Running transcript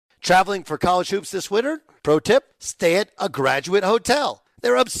Traveling for college hoops this winter? Pro tip, stay at a graduate hotel.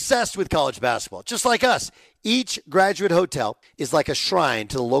 They're obsessed with college basketball, just like us. Each graduate hotel is like a shrine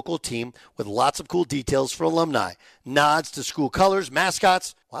to the local team with lots of cool details for alumni. Nods to school colors,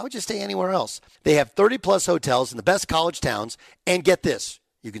 mascots. Why would you stay anywhere else? They have 30-plus hotels in the best college towns. And get this,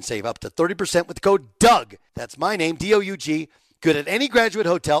 you can save up to 30% with the code DOUG. That's my name, D-O-U-G. Good at any graduate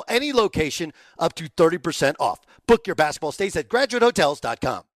hotel, any location, up to 30% off. Book your basketball stays at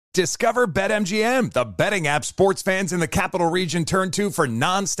graduatehotels.com. Discover BetMGM, the betting app sports fans in the capital region turn to for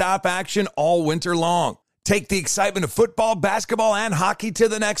nonstop action all winter long. Take the excitement of football, basketball, and hockey to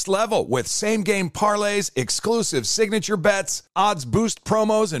the next level with same-game parlays, exclusive signature bets, odds boost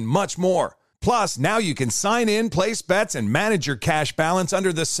promos, and much more. Plus, now you can sign in, place bets, and manage your cash balance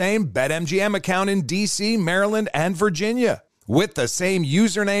under the same BetMGM account in D.C., Maryland, and Virginia. With the same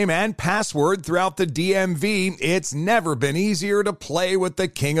username and password throughout the DMV, it's never been easier to play with the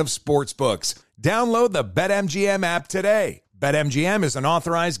king of sportsbooks. Download the BetMGM app today. BetMGM is an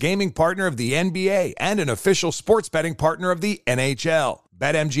authorized gaming partner of the NBA and an official sports betting partner of the NHL.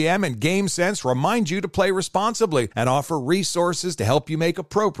 BetMGM and GameSense remind you to play responsibly and offer resources to help you make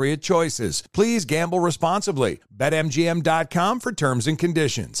appropriate choices. Please gamble responsibly. BetMGM.com for terms and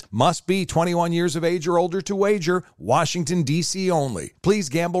conditions. Must be 21 years of age or older to wager. Washington, D.C. only. Please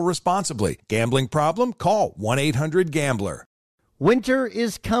gamble responsibly. Gambling problem? Call 1-800-GAMBLER. Winter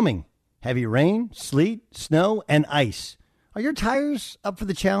is coming. Heavy rain, sleet, snow, and ice. Are your tires up for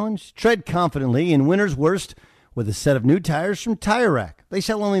the challenge? Tread confidently in winter's worst with a set of new tires from Tire Rack. They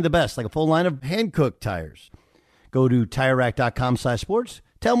sell only the best, like a full line of hand-cooked tires. Go to TireRack.com/sports.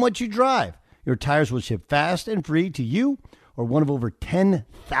 Tell them what you drive. Your tires will ship fast and free to you or one of over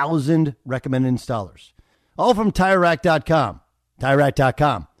 10,000 recommended installers. All from TireRack.com.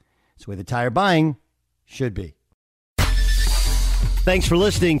 TireRack.com. It's the way the tire buying should be. Thanks for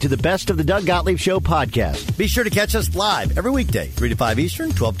listening to the Best of the Doug Gottlieb Show podcast. Be sure to catch us live every weekday, 3 to 5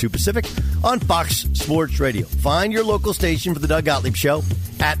 Eastern, 12 to 2 Pacific, on Fox Sports Radio. Find your local station for the Doug Gottlieb Show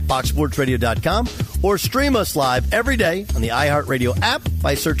at foxsportsradio.com or stream us live every day on the iHeartRadio app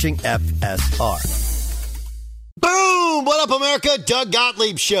by searching FSR. Boom! What up, America? Doug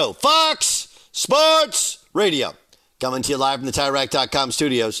Gottlieb Show. Fox Sports Radio. Coming to you live from the TireRack.com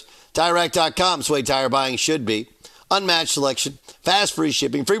studios. TireRack.com is the way tire buying should be. Unmatched selection, fast free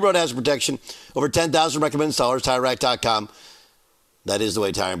shipping, free road hazard protection, over 10,000 recommended installers, TireRack.com. That is the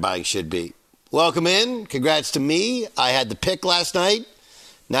way tire buying should be. Welcome in. Congrats to me. I had the pick last night.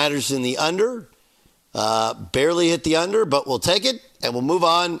 Niners in the under. Barely hit the under, but we'll take it, and we'll move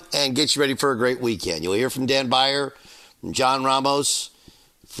on and get you ready for a great weekend. You'll hear from Dan Beyer, from John Ramos,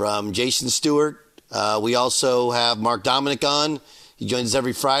 from Jason Stewart. We also have Mark Dominic on. He joins us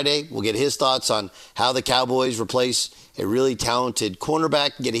every Friday. We'll get his thoughts on how the Cowboys replace a really talented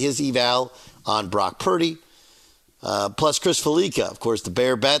cornerback, get his eval on Brock Purdy. Plus Chris Felica, of course, the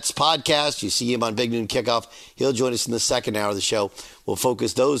Bear Bets podcast. You see him on Big Noon Kickoff. He'll join us in the second hour of the show. We'll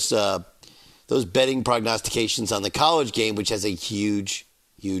focus those betting prognostications on the college game, which has a huge,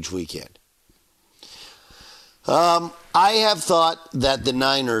 huge weekend. I have thought that the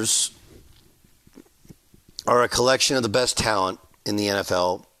Niners are a collection of the best talent in the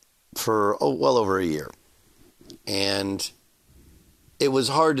NFL for well over a year. And it was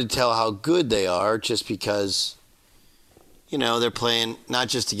hard to tell how good they are just because, you know, they're playing not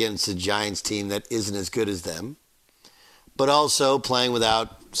just against a Giants team that isn't as good as them, but also playing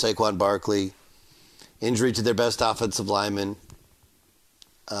without Saquon Barkley, injury to their best offensive lineman.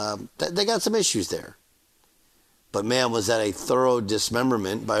 They got some issues there. But, man, was that a thorough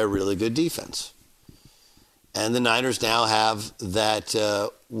dismemberment by a really good defense. And the Niners now have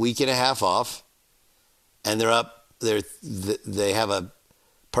that week and a half off, and they're up. They have a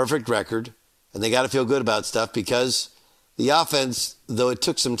perfect record, and they got to feel good about stuff because the offense, though it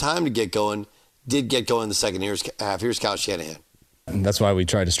took some time to get going, did get going in the second half. Here's Kyle Shanahan. And that's why we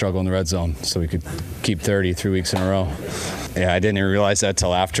tried to struggle in the red zone, so we could keep 30 3 weeks in a row. Yeah, I didn't even realize that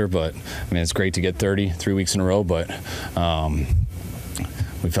till after, but, I mean, it's great to get 30 3 weeks in a row, but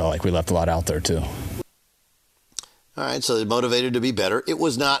we felt like we left a lot out there, too. All right, so they're motivated to be better. It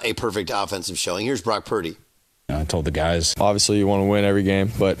was not a perfect offensive showing. Here's Brock Purdy. I told the guys. Obviously, you want to win every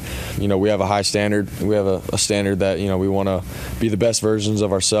game, but, you know, we have a high standard. We have a standard that, you know, we want to be the best versions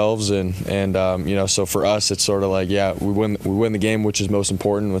of ourselves. And you know, so for us, it's sort of like, yeah, we win the game, which is most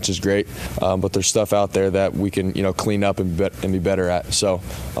important, which is great. But there's stuff out there that we can, you know, clean up and be better at. So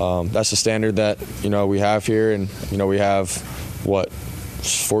that's the standard that, you know, we have here. And, you know, we have,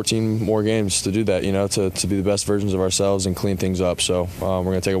 14 more games to do that, you know, to be the best versions of ourselves and clean things up. So we're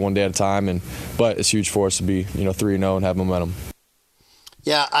going to take it one day at a time, but it's huge for us to be, you know, 3-0 and have momentum.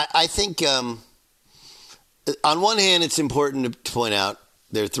 Yeah, I think on one hand, it's important to point out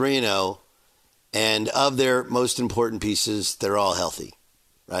they're 3-0, and of their most important pieces, they're all healthy,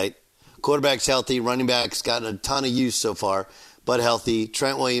 right? Quarterback's healthy, running back's gotten a ton of use so far, but healthy.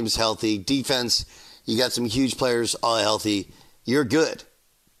 Trent Williams healthy. Defense, you got some huge players all healthy. You're good.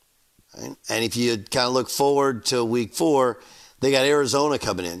 Right? And if you kind of look forward to week 4, they got Arizona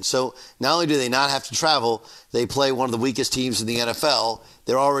coming in. So not only do they not have to travel, they play one of the weakest teams in the NFL.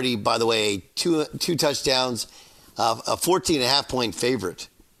 They're already, by the way, two touchdowns, a 14.5-point favorite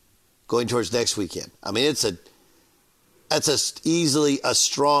going towards next weekend. I mean, that's easily a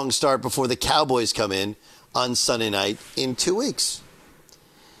strong start before the Cowboys come in on Sunday night in 2 weeks.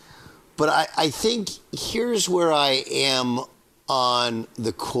 But I think here's where I am on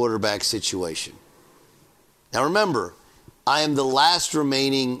the quarterback situation. Now remember, I am the last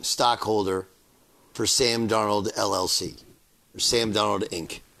remaining stockholder for Sam Darnold LLC, or Sam Darnold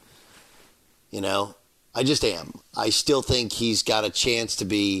Inc. You know, I just am. I still think he's got a chance to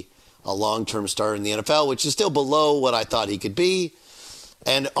be a long-term starter in the NFL, which is still below what I thought he could be.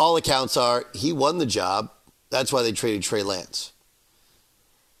 And all accounts are he won the job. That's why they traded Trey Lance.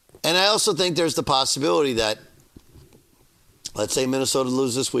 And I also think there's the possibility that, let's say Minnesota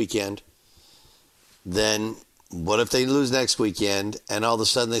loses this weekend, then what if they lose next weekend and all of a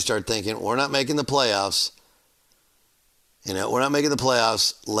sudden they start thinking, we're not making the playoffs. You know, we're not making the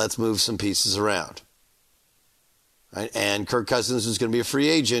playoffs. Let's move some pieces around. Right? And Kirk Cousins is going to be a free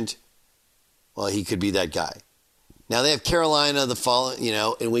agent. Well, he could be that guy. Now they have Carolina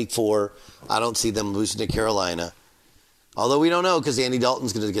in week 4. I don't see them losing to Carolina. Although we don't know because Andy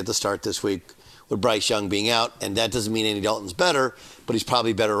Dalton's going to get the start this week with Bryce Young being out. And that doesn't mean Andy Dalton's better, but he's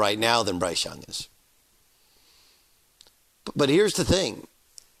probably better right now than Bryce Young is. But here's the thing.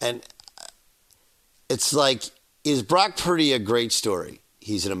 And it's like, is Brock Purdy a great story?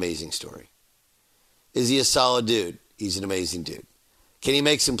 He's an amazing story. Is he a solid dude? He's an amazing dude. Can he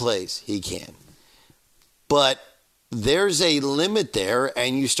make some plays? He can. But there's a limit there,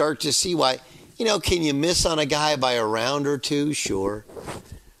 and you start to see why. You know, can you miss on a guy by a round or two? Sure.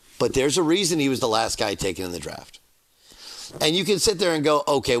 But there's a reason he was the last guy taken in the draft. And you can sit there and go,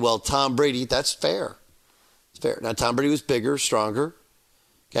 okay, well, Tom Brady, that's fair. It's fair. Now, Tom Brady was bigger, stronger.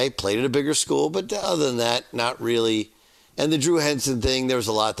 Okay, played at a bigger school, but other than that, not really. And the Drew Henson thing, there was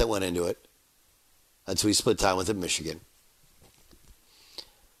a lot that went into it. That's who he split time with at Michigan.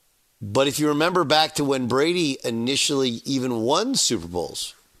 But if you remember back to when Brady initially even won Super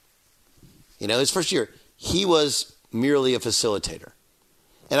Bowls, you know, his first year, he was merely a facilitator.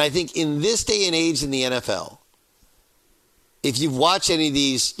 And I think in this day and age in the NFL, if you've watched any of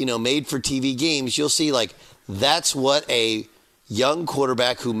these, you know, made-for-TV games, you'll see, like, that's what a young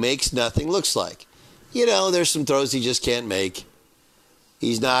quarterback who makes nothing looks like. You know, there's some throws he just can't make.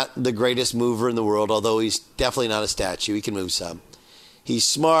 He's not the greatest mover in the world, although he's definitely not a statue. He can move some. He's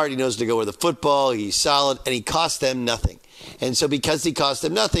smart. He knows to go with the football. He's solid, and he costs them nothing. And so because he costs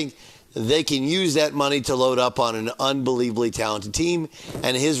them nothing, they can use that money to load up on an unbelievably talented team,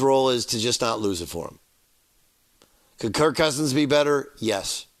 and his role is to just not lose it for him. Could Kirk Cousins be better?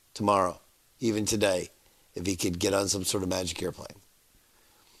 Yes, tomorrow, even today, if he could get on some sort of magic airplane.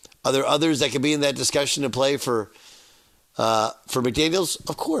 Are there others that could be in that discussion to play for McDaniels?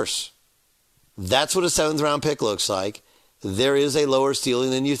 Of course. That's what a 7th-round pick looks like. There is a lower ceiling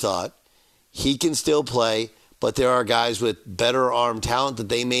than you thought. He can still play, but there are guys with better arm talent that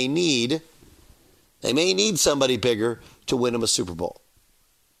they may need. They may need somebody bigger to win them a Super Bowl.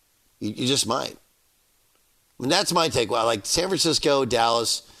 You just might. I mean, that's my take. Well, like San Francisco,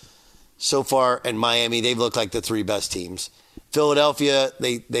 Dallas, so far, and Miami, they've looked like the 3 best teams. Philadelphia,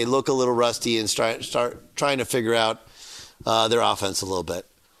 they look a little rusty and start trying to figure out their offense a little bit.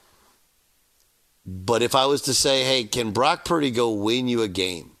 But if I was to say, hey, can Brock Purdy go win you a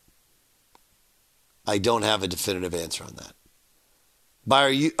game? I don't have a definitive answer on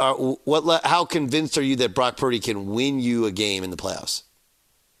that. How convinced are you that Brock Purdy can win you a game in the playoffs?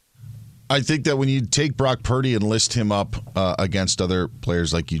 I think that when you take Brock Purdy and list him up against other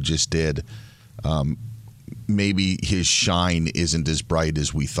players like you just did, maybe his shine isn't as bright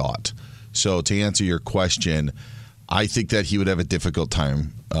as we thought. So to answer your question, I think that he would have a difficult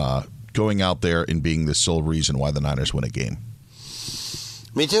time going out there and being the sole reason why the Niners win a game.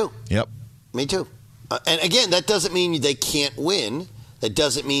 Me too. Yep. Me too. And again, that doesn't mean they can't win. That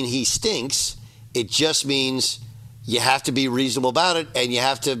doesn't mean he stinks. It just means you have to be reasonable about it, and you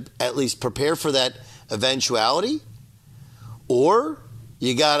have to at least prepare for that eventuality. Or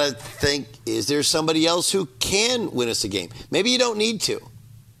you got to think, is there somebody else who can win us a game? Maybe you don't need to.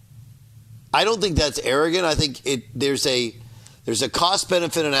 I don't think that's arrogant. I think there's There's a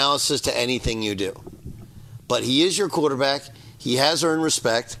cost-benefit analysis to anything you do. But he is your quarterback. He has earned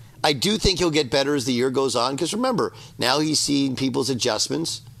respect. I do think he'll get better as the year goes on because, remember, now he's seeing people's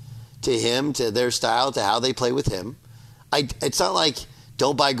adjustments to him, to their style, to how they play with him. It's not like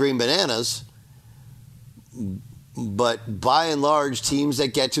don't buy green bananas, but by and large, teams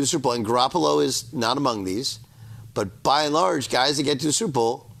that get to a Super Bowl, and Garoppolo is not among these, but by and large, guys that get to a Super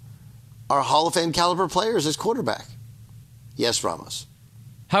Bowl are Hall of Fame caliber players as quarterback. Yes, Ramos.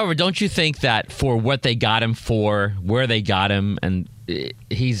 However, don't you think that for what they got him for, where they got him, and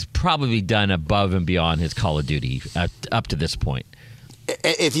he's probably done above and beyond his Call of Duty up to this point?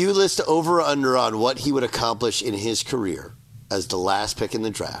 If you list over or under on what he would accomplish in his career as the last pick in the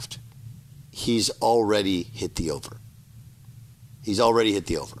draft, he's already hit the over. He's already hit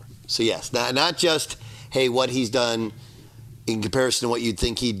the over. So, yes, not just, hey, what he's done in comparison to what you'd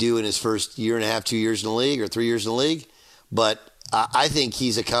think he'd do in his first year and a half, 2 years in the league, or 3 years in the league, but I think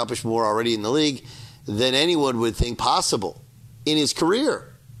he's accomplished more already in the league than anyone would think possible in his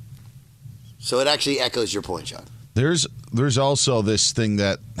career. So it actually echoes your point, John. There's also this thing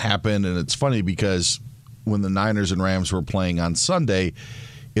that happened, and it's funny because when the Niners and Rams were playing on Sunday,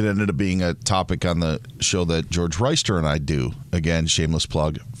 it ended up being a topic on the show that George Reister and I do. Again, shameless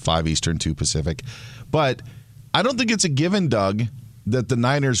plug, 5 Eastern, 2 Pacific. But I don't think it's a given, Doug, that the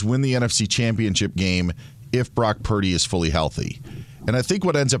Niners win the NFC Championship game if Brock Purdy is fully healthy. And I think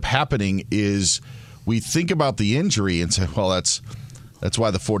what ends up happening is we think about the injury and say, well, that's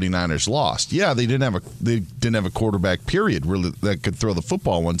why the 49ers lost. Yeah, they didn't have a quarterback, period, really, that could throw the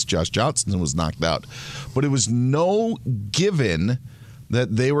football once Josh Johnson was knocked out. But it was no given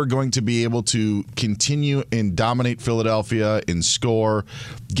that they were going to be able to continue and dominate Philadelphia and score.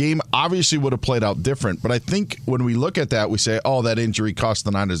 Game obviously would have played out different. But I think when we look at that, we say, oh, that injury cost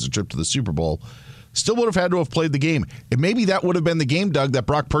the Niners a trip to the Super Bowl. Still would have had to have played the game. And maybe that would have been the game, Doug, that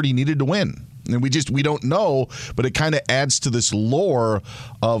Brock Purdy needed to win. And we don't know, but it kind of adds to this lore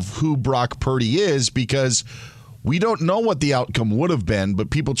of who Brock Purdy is because we don't know what the outcome would have been, but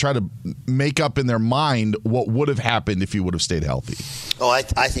people try to make up in their mind what would have happened if he would have stayed healthy. Oh, I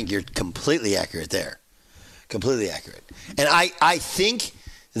think you're completely accurate there. Completely accurate. And I think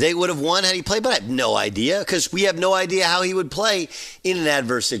they would have won had he played, but I have no idea because we have no idea how he would play in an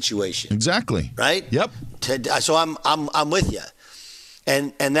adverse situation. Exactly. Right? Yep. So I'm with you.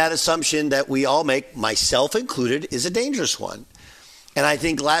 And that assumption that we all make, myself included, is a dangerous one. And I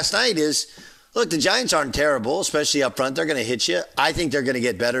think last night is, look, the Giants aren't terrible, especially up front. They're going to hit you. I think they're going to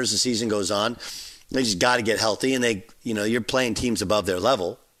get better as the season goes on. They just got to get healthy, and you're playing teams above their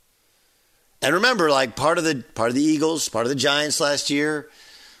level. And remember, like part of the Eagles, part of the Giants last year,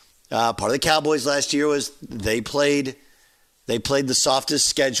 part of the Cowboys last year was they played the softest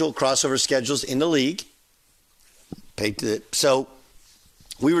schedule, crossover schedules in the league. So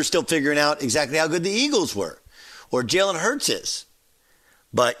we were still figuring out exactly how good the Eagles were or Jalen Hurts is.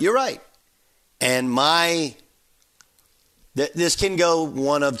 But you're right. And this can go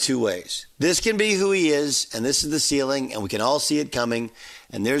one of two ways. This can be who he is, and this is the ceiling, and we can all see it coming.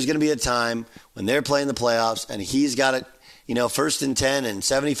 And there's going to be a time when they're playing the playoffs, and he's got it, first and 10 and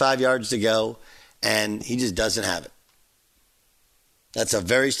 75 yards to go, and he just doesn't have it. That's a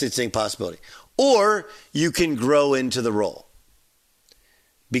very distinct possibility. Or you can grow into the role.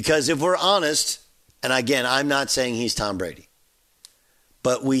 Because if we're honest, and again, I'm not saying he's Tom Brady,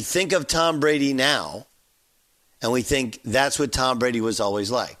 but we think of Tom Brady now, and we think that's what Tom Brady was always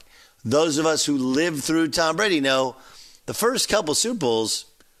like. Those of us who lived through Tom Brady know the first couple Super Bowls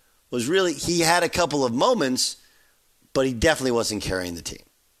was really, he had a couple of moments, but he definitely wasn't carrying the team.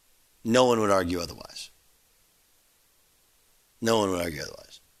 No one would argue otherwise. No one would argue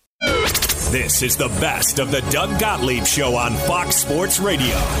otherwise. This is the best of the Doug Gottlieb Show on Fox Sports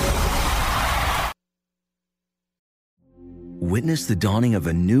Radio. Witness the dawning of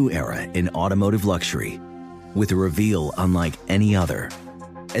a new era in automotive luxury with a reveal unlike any other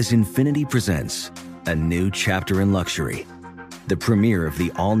as Infiniti presents a new chapter in luxury, the premiere of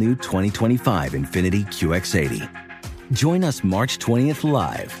the all-new 2025 Infiniti QX80. Join us March 20th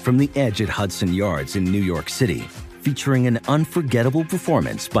live from the Edge at Hudson Yards in New York City, featuring an unforgettable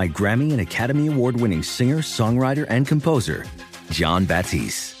performance by Grammy and Academy Award-winning singer, songwriter, and composer, Jon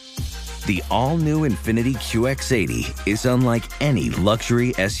Batiste. The all-new Infiniti QX80 is unlike any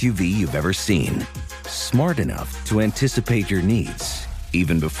luxury SUV you've ever seen. Smart enough to anticipate your needs,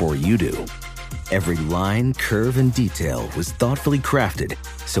 even before you do. Every line, curve, and detail was thoughtfully crafted,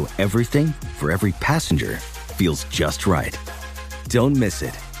 so everything for every passenger feels just right. Don't miss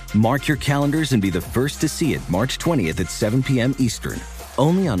it. Mark your calendars and be the first to see it March 20th at 7 p.m. Eastern,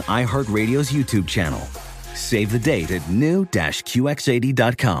 only on iHeartRadio's YouTube channel. Save the date at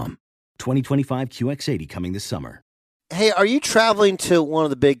new-QX80.com. 2025 QX80 coming this summer. Hey, are you traveling to one of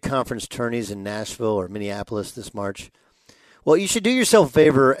the big conference tourneys in Nashville or Minneapolis this March? Well, you should do yourself a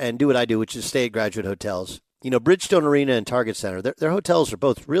favor and do what I do, which is stay at Graduate Hotels. You know, Bridgestone Arena and Target Center, their hotels are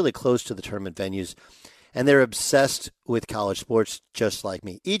both really close to the tournament venues, and they're obsessed with college sports just like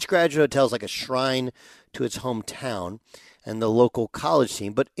me. Each Graduate Hotel is like a shrine to its hometown and the local college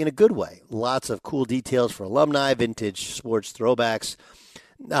team, but in a good way. Lots of cool details for alumni, vintage sports throwbacks,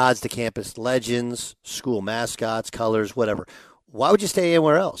 nods to campus legends, school mascots, colors, whatever. Why would you stay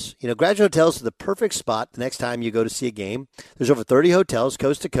anywhere else? You know, Graduate Hotels is the perfect spot the next time you go to see a game. There's over 30 hotels,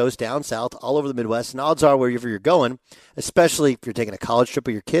 coast to coast, down south, all over the Midwest, and odds are wherever you're going, especially if you're taking a college trip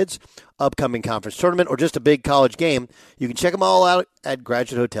with your kids, upcoming conference tournament, or just a big college game, you can check them all out at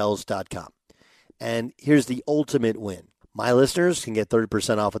graduatehotels.com. And here's the ultimate win. My listeners can get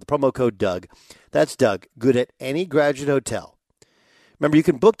 30% off with the promo code Doug. That's Doug, good at any Graduate Hotel. Remember, you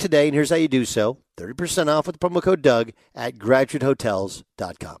can book today, and here's how you do so. 30% off with the promo code Doug at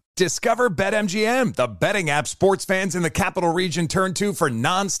graduatehotels.com. Discover BetMGM, the betting app sports fans in the capital region turn to for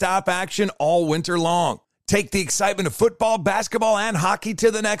nonstop action all winter long. Take the excitement of football, basketball, and hockey to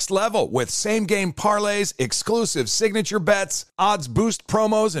the next level with same-game parlays, exclusive signature bets, odds boost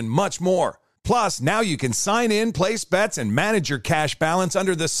promos, and much more. Plus, now you can sign in, place bets, and manage your cash balance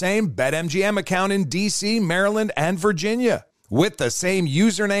under the same BetMGM account in D.C., Maryland, and Virginia. With the same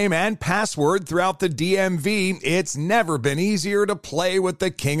username and password throughout the DMV, it's never been easier to play with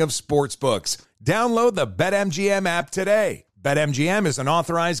the king of sportsbooks. Download the BetMGM app today. BetMGM is an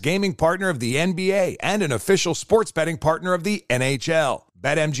authorized gaming partner of the NBA and an official sports betting partner of the NHL.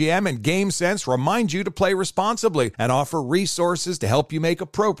 BetMGM and GameSense remind you to play responsibly and offer resources to help you make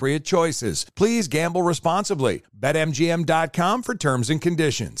appropriate choices. Please gamble responsibly. BetMGM.com for terms and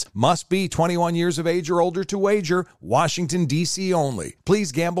conditions. Must be 21 years of age or older to wager. Washington, D.C. only.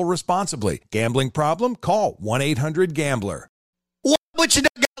 Please gamble responsibly. Gambling problem? Call 1-800-GAMBLER. What you know,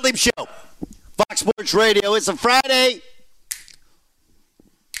 Gottlieb Show. Fox Sports Radio. It's a Friday.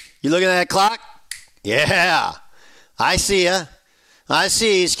 You looking at that clock? Yeah. I see ya. I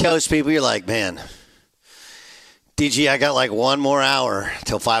see East Coast people. You're like, man, DG, I got like one more hour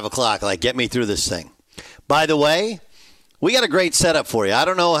till 5 o'clock. Like, get me through this thing. By the way, we got a great setup for you. I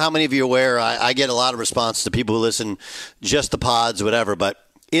don't know how many of you are aware. I get a lot of response to people who listen just the pods, whatever. But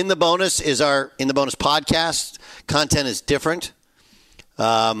In the Bonus podcast. Content is different.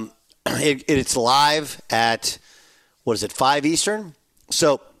 It's live at, 5 Eastern?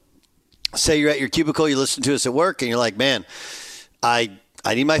 So say you're at your cubicle, you listen to us at work, and you're like, man, I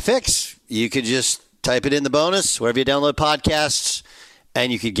need my fix. You could just type it in the bonus, wherever you download podcasts,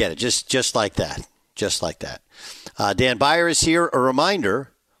 and you could get it just like that. Just like that. Dan Beyer is here. A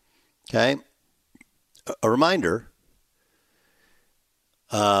reminder, okay?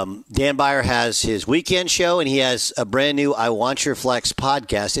 Dan Beyer has his weekend show, and he has a brand new I Want Your Flex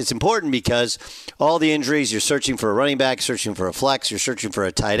podcast. It's important because all the injuries, you're searching for a running back, searching for a flex, you're searching for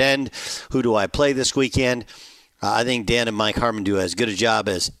a tight end. Who do I play this weekend? I think Dan and Mike Harmon do as good a job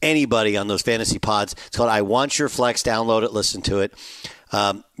as anybody on those fantasy pods. It's called I Want Your Flex. Download it. Listen to it.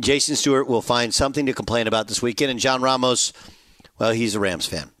 Jason Stewart will find something to complain about this weekend. And John Ramos, well, he's a Rams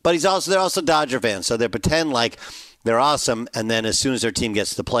fan. But they're also Dodger fans. So they pretend like they're awesome. And then as soon as their team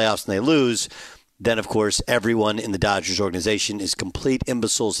gets to the playoffs and they lose, then, of course, everyone in the Dodgers organization is complete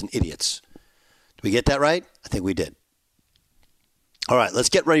imbeciles and idiots. Did we get that right? I think we did. All right, let's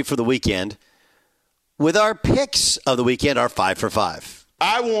get ready for the weekend with our picks of the weekend, our 5 for 5.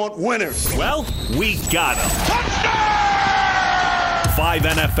 I want winners. Well, we got them. 5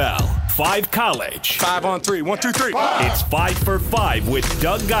 NFL, 5 college. 5 on 3. 1, 2, 3. It's 5 for 5 with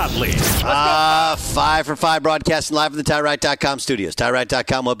Doug Gottlieb. 5 for 5 broadcasting live from the TireRight.com studios.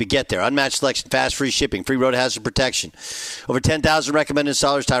 TireRight.com will help you get there. Unmatched selection, fast, free shipping, free road hazard protection. Over 10,000 recommended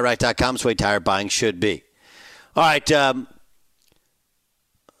installers. TireRight.com is the way tire buying should be. All right,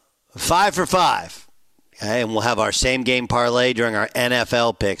 5 for 5. Okay, and we'll have our same game parlay during our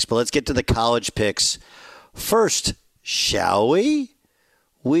NFL picks. But let's get to the college picks first, shall we?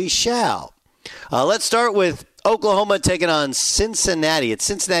 We shall. Let's start with Oklahoma taking on Cincinnati. It's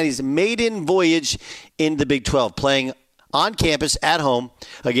Cincinnati's maiden voyage in the Big 12, playing on campus at home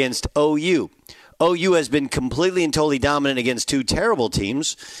against OU. OU has been completely and totally dominant against two terrible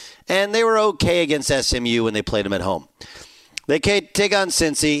teams, and they were okay against SMU when they played them at home. They take on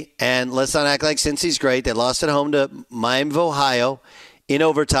Cincy, and let's not act like Cincy's great. They lost at home to Miami of Ohio in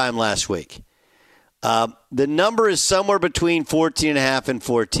overtime last week. The number is somewhere between 14.5 and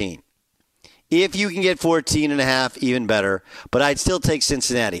 14. If you can get 14.5, even better. But I'd still take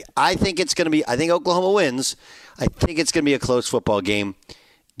Cincinnati. I think Oklahoma wins. I think it's going to be a close football game.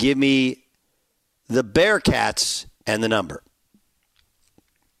 Give me the Bearcats and the number.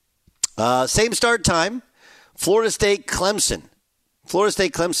 Same start time. Florida State, Clemson.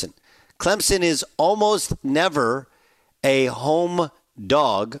 Clemson is almost never a home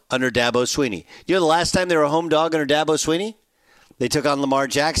dog under Dabo Swinney. You know the last time they were a home dog under Dabo Swinney? They took on Lamar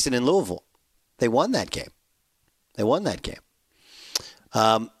Jackson in Louisville. They won that game.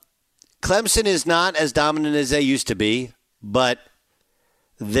 Clemson is not as dominant as they used to be, but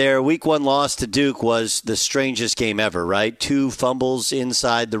their week 1 loss to Duke was the strangest game ever, right? 2 fumbles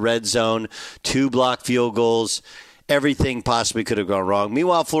inside the red zone, 2 blocked field goals. Everything possibly could have gone wrong.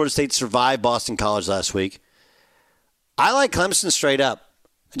 Meanwhile, Florida State survived Boston College last week. I like Clemson straight up.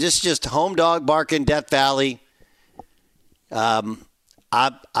 Just home dog barking, Death Valley.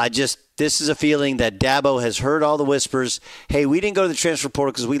 This is a feeling that Dabo has heard all the whispers. Hey, we didn't go to the transfer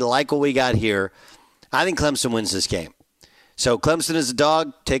portal because we like what we got here. I think Clemson wins this game. So Clemson is a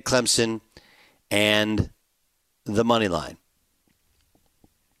dog. Take Clemson and the money line.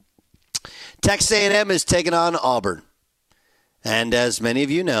 Texas A&M is taking on Auburn. And as many of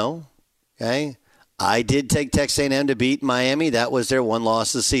you know, okay, I did take Texas A&M to beat Miami. That was their 1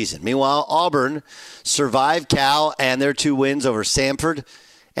 loss of the season. Meanwhile, Auburn survived Cal and their 2 wins over Samford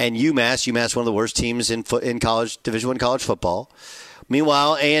and UMass. UMass, one of the worst teams in college, Division I college football.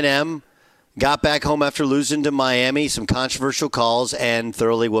 Meanwhile, A&M got back home after losing to Miami, some controversial calls, and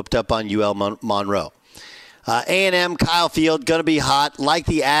thoroughly whooped up on UL Monroe. A&M, Kyle Field, going to be hot, like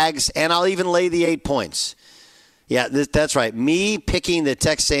the Ags, and I'll even lay the 8 points. Yeah, that's right. Me picking the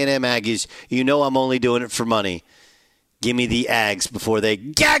Texas A&M Aggies, you know I'm only doing it for money. Give me the Ags before they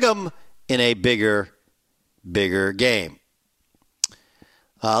gag them in a bigger game.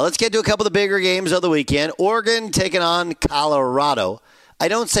 Let's get to a couple of the bigger games of the weekend. Oregon taking on Colorado. I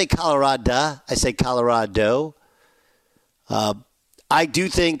don't say Colorado. I say Colorado. I do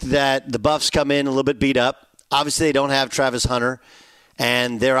think that the Buffs come in a little bit beat up. Obviously, they don't have Travis Hunter,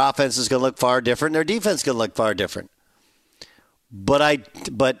 and their offense is going to look far different. Their defense is going to look far different. But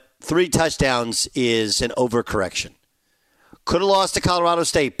 3 touchdowns is an overcorrection. Could have lost to Colorado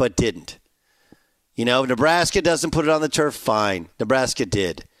State, but didn't. You know, if Nebraska doesn't put it on the turf, fine. Nebraska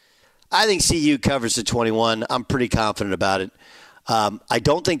did. I think CU covers the 21. I'm pretty confident about it. I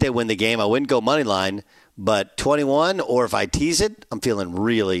don't think they win the game. I wouldn't go money line, but 21, or if I tease it, I'm feeling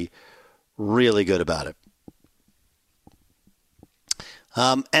really, really good about it.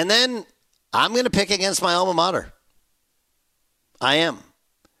 And then I'm going to pick against my alma mater. I am.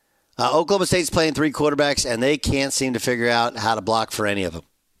 Oklahoma State's playing 3 quarterbacks, and they can't seem to figure out how to block for any of them.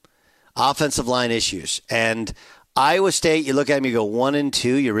 Offensive line issues. And Iowa State, you look at them, you go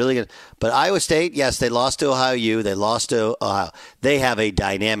 1-2. You're really good. But Iowa State, yes, they lost to Ohio U. They lost to Ohio. They have a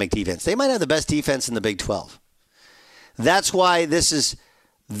dynamic defense. They might have the best defense in the Big 12. That's why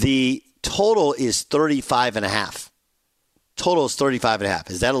the total is 35.5. Total is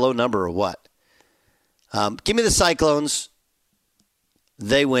 35.5. Is that a low number or what? Give me the Cyclones.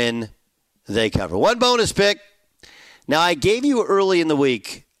 They win. They cover. One bonus pick. Now, I gave you early in the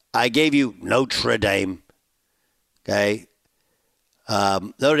week, I gave you Notre Dame. Okay.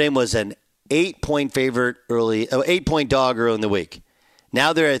 Notre Dame was an 8-point favorite early, 8-point dog early in the week.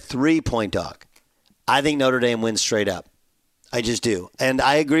 Now they're a 3-point dog. I think Notre Dame wins straight up. I just do. And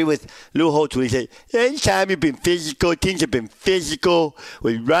I agree with Lou Holtz when he said, anytime you've been physical, teams have been physical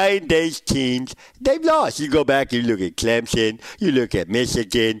with Ryan Day's teams, they've lost. You go back, you look at Clemson, you look at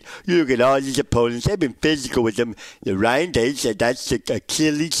Michigan, you look at all these opponents, they've been physical with them. Ryan Day said that's the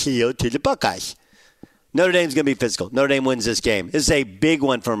Achilles heel to the Buckeyes. Notre Dame's going to be physical. Notre Dame wins this game. This is a big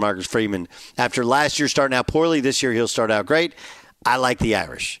one for Marcus Freeman. After last year starting out poorly, this year he'll start out great. I like the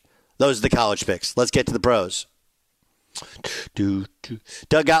Irish. Those are the college picks. Let's get to the pros.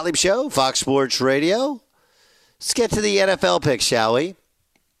 Doug Gottlieb Show, Fox Sports Radio. Let's get to the NFL picks, shall we?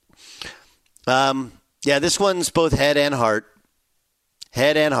 Yeah, this one's both head and heart.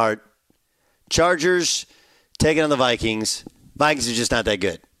 Head and heart. Chargers taking on the Vikings. Vikings are just not that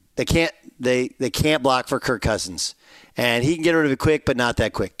good. They can't block for Kirk Cousins. And he can get rid of it quick, but not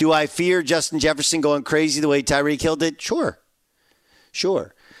that quick. Do I fear Justin Jefferson going crazy the way Tyreek Hill did? Sure.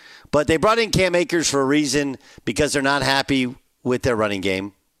 But they brought in Cam Akers for a reason, because they're not happy with their running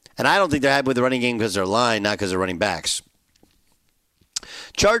game. And I don't think they're happy with the running game because of their line, not because they're running backs.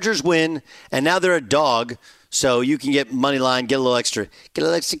 Chargers win, and now they're a dog, so you can get money line, get a little extra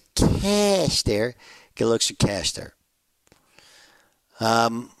cash there.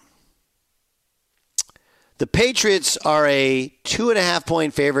 The The Patriots are a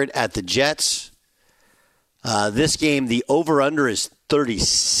 2.5-point favorite at the Jets. This game, the over-under is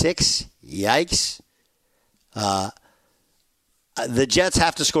 36. Yikes. The Jets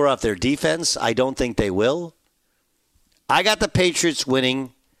have to score off their defense. I don't think they will. I got the Patriots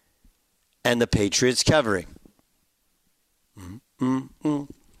winning and the Patriots covering.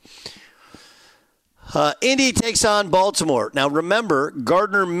 Indy takes on Baltimore. Now remember,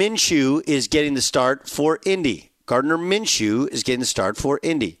 Gardner Minshew is getting the start for Indy. Baltimore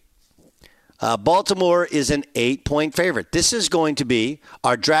is an 8-point favorite. This is going to be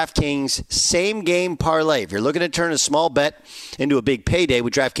our DraftKings same-game parlay. If you're looking to turn a small bet into a big payday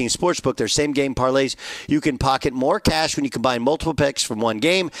with DraftKings Sportsbook, their same-game parlays, you can pocket more cash when you combine multiple picks from one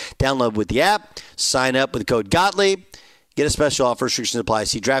game. Download with the app. Sign up with the code Gottlieb. Get a special offer. Restrictions apply.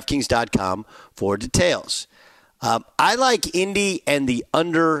 See DraftKings.com for details. I like Indy and the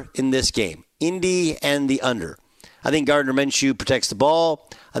under in this game. Indy and the under. I think Gardner Minshew protects the ball.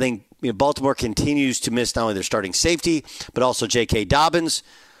 I think Baltimore continues to miss not only their starting safety, but also J.K. Dobbins.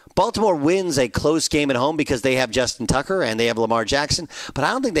 Baltimore wins a close game at home because they have Justin Tucker and they have Lamar Jackson, but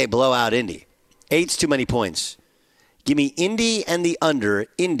I don't think they blow out Indy. 8's too many points. Give me Indy and the under.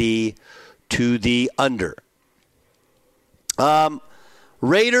 Indy to the under.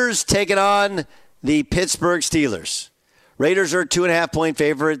 Raiders taking on the Pittsburgh Steelers. Raiders are a 2.5-point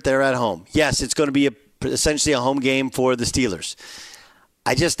favorite. They're at home. Yes, it's going to be essentially a home game for the Steelers.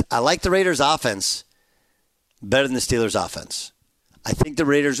 I like the Raiders' offense better than the Steelers' offense. I think the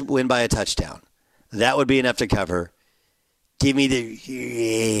Raiders win by a touchdown. That would be enough to cover. Give me the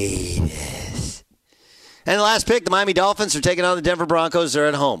Raiders. And the last pick, the Miami Dolphins are taking on the Denver Broncos. They're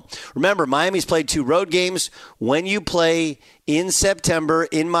at home. Remember, Miami's played 2 road games. When you play in September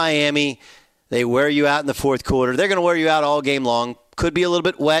in Miami, they wear you out in the fourth quarter. They're going to wear you out all game long. Could be a little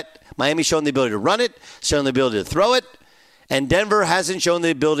bit wet. Miami's shown the ability to run it, shown the ability to throw it. And Denver hasn't shown the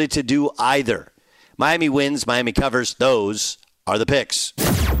ability to do either. Miami wins, Miami covers. Those are the picks.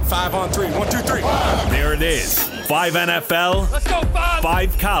 5 on 3. 1, 2, 3. There it is. 5 NFL. Let's go,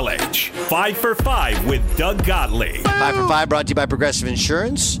 5 college. 5 for 5 with Doug Gottlieb. 5 for 5 brought to you by Progressive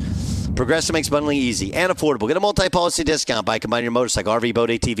Insurance. Progressive makes bundling easy and affordable. Get a multi-policy discount by combining your motorcycle, RV, boat,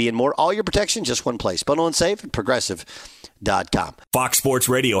 ATV, and more. All your protection, just one place. Bundle and save at Progressive.com. Fox Sports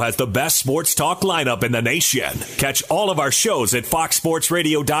Radio has the best sports talk lineup in the nation. Catch all of our shows at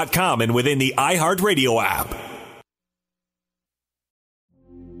foxsportsradio.com and within the iHeartRadio app.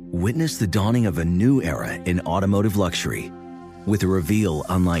 Witness the dawning of a new era in automotive luxury with a reveal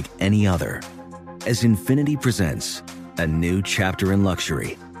unlike any other as Infiniti presents a new chapter in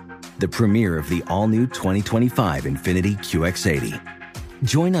luxury, the premiere of the all-new 2025 Infiniti QX80.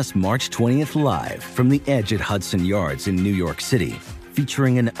 Join us March 20th live from the Edge at Hudson Yards in New York City,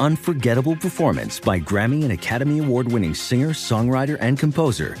 featuring an unforgettable performance by Grammy and Academy Award-winning singer, songwriter, and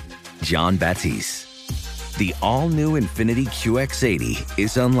composer, Jon Batiste. The all-new Infiniti QX80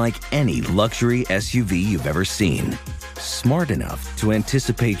 is unlike any luxury SUV you've ever seen. Smart enough to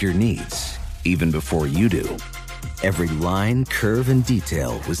anticipate your needs, even before you do. Every line, curve, and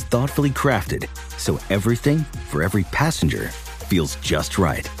detail was thoughtfully crafted, so everything for every passenger feels just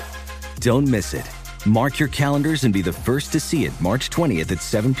right. Don't miss it. Mark your calendars and be the first to see it March 20th at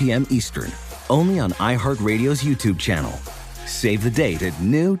 7 p.m. Eastern, only on iHeartRadio's YouTube channel. Save the date at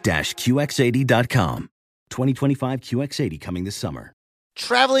new-QX80.com. 2025 QX80 coming this summer.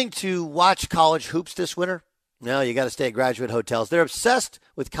 Traveling to watch college hoops this winter? No, you got to stay at Graduate Hotels. They're obsessed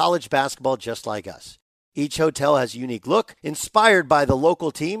with college basketball just like us. Each hotel has a unique look, inspired by the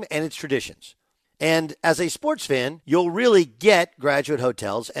local team and its traditions. And as a sports fan, you'll really get Graduate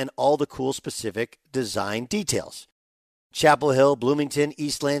Hotels and all the cool specific design details. Chapel Hill, Bloomington,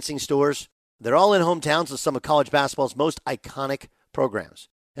 East Lansing stores, they're all in hometowns of some of college basketball's most iconic programs.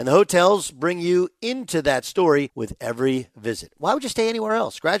 And the hotels bring you into that story with every visit. Why would you stay anywhere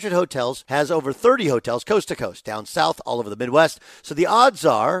else? Graduate Hotels has over 30 hotels coast to coast, down south, all over the Midwest. So the odds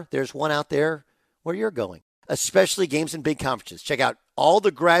are there's one out there where you're going, especially games and big conferences. Check out all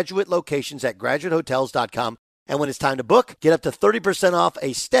the Graduate locations at graduatehotels.com. And when it's time to book, get up to 30% off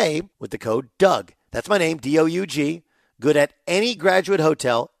a stay with the code DOUG. That's my name, D-O-U-G. Good at any Graduate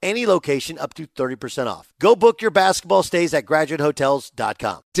hotel, any location, up to 30% off. Go book your basketball stays at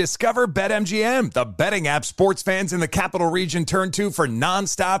graduatehotels.com. Discover BetMGM, the betting app sports fans in the capital region turn to for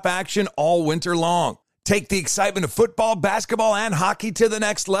nonstop action all winter long. Take the excitement of football, basketball, and hockey to the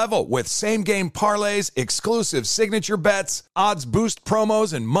next level with same-game parlays, exclusive signature bets, odds boost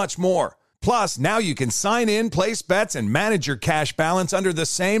promos, and much more. Plus, now you can sign in, place bets, and manage your cash balance under the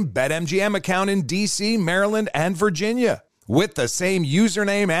same BetMGM account in D.C., Maryland, and Virginia. With the same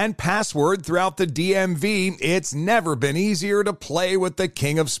username and password throughout the DMV, it's never been easier to play with the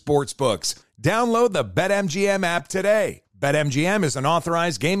king of sportsbooks. Download the BetMGM app today. BetMGM is an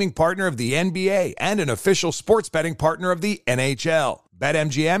authorized gaming partner of the NBA and an official sports betting partner of the NHL.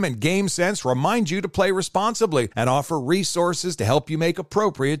 BetMGM and GameSense remind you to play responsibly and offer resources to help you make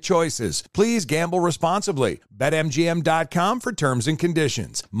appropriate choices. Please gamble responsibly. BetMGM.com for terms and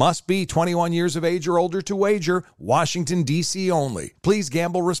conditions. Must be 21 years of age or older to wager. Washington, D.C. only. Please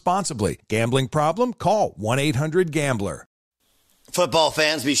gamble responsibly. Gambling problem? Call 1-800-GAMBLER. Football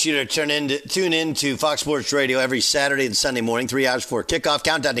fans, be sure to tune in to Fox Sports Radio every Saturday and Sunday morning, 3 hours before kickoff.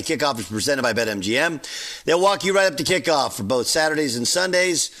 Countdown to Kickoff is presented by BetMGM. They'll walk you right up to kickoff for both Saturdays and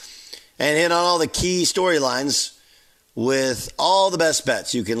Sundays and hit on all the key storylines with all the best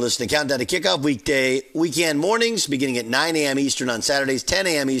bets. You can listen to Countdown to Kickoff weekend mornings beginning at 9 a.m. Eastern on Saturdays, 10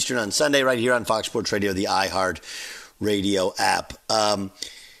 a.m. Eastern on Sunday, right here on Fox Sports Radio, the iHeart Radio app.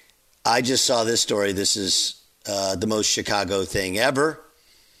 I just saw this story. This is the most Chicago thing ever,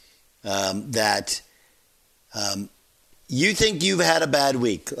 that you think you've had a bad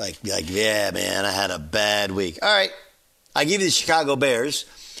week. Like, yeah, man, I had a bad week. All right, I give you the Chicago Bears.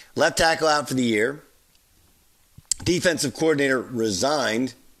 Left tackle out for the year. Defensive coordinator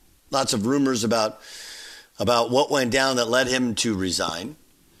resigned. Lots of rumors about what went down that led him to resign.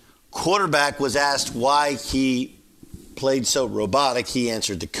 Quarterback was asked why he played so robotic. He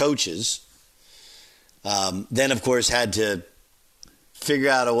answered the coaches. Then, of course, had to figure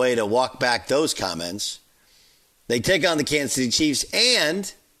out a way to walk back those comments. They take on the Kansas City Chiefs.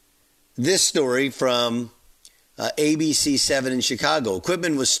 And this story from ABC 7 in Chicago.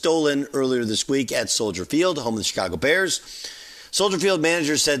 Equipment was stolen earlier this week at Soldier Field, home of the Chicago Bears. Soldier Field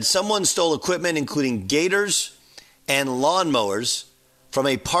manager said someone stole equipment, including gators and lawnmowers, from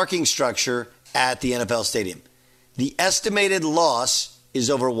a parking structure at the NFL stadium. The estimated loss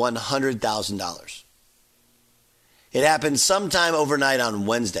is over $100,000. It happened sometime overnight on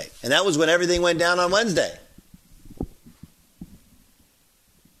Wednesday. And that was when everything went down on Wednesday.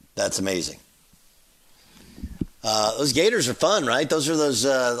 That's amazing. Those gators are fun, right? Those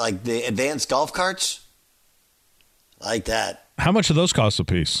are like the advanced golf carts. I like that. How much do those cost a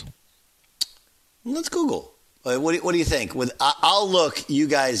piece? Let's Google. What do you think? I'll look. You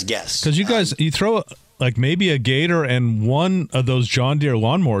guys guess. Because you throw like maybe a gator and one of those John Deere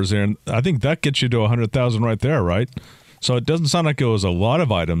lawnmowers there, and I think that gets you to $100,000 right there, right? So it doesn't sound like it was a lot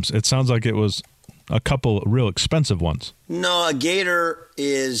of items. It sounds like it was a couple real expensive ones. No, a gator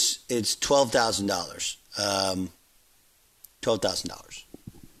it's $12,000. $12,000.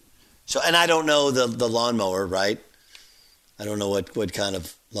 So, and I don't know the lawnmower, right? I don't know what kind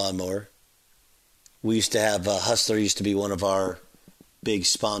of lawnmower. We used to have Hustler used to be one of our big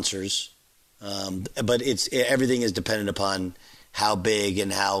sponsors. But everything is dependent upon how big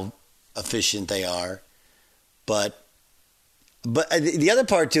and how efficient they are. But the other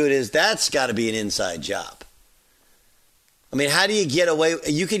part to it is that's got to be an inside job. I mean, how do you get away?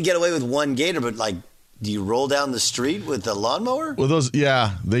 You can get away with one gator, but like, do you roll down the street with the lawnmower? Well,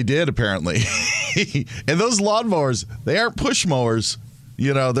 they did apparently. And those lawnmowers, they aren't push mowers.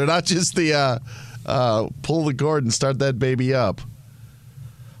 You know, they're not just the pull the cord and start that baby up.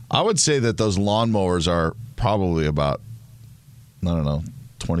 I would say that those lawnmowers are probably about, I don't know,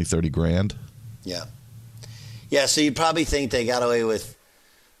 20, 30 grand. Yeah. Yeah, so you probably think they got away with,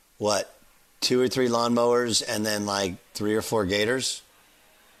 2 or 3 lawnmowers and then like 3 or 4 gators?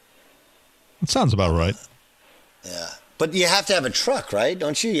 That sounds about right. Yeah. But you have to have a truck, right?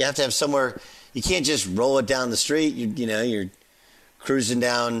 Don't you? You have to have somewhere. You can't just roll it down the street. You're cruising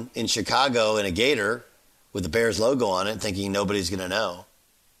down in Chicago in a gator with the Bears logo on it thinking nobody's going to know.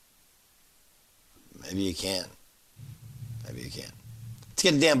 Maybe you can. Let's get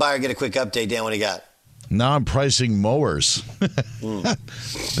to Dan Byer, get a quick update. Dan, what do you got? Now I'm pricing mowers.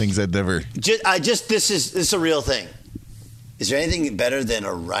 Things I'd never. This is a real thing. Is there anything better than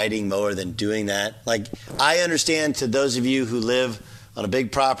a riding mower than doing that? Like, I understand to those of you who live on a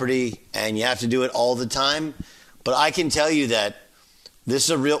big property and you have to do it all the time, but I can tell you that this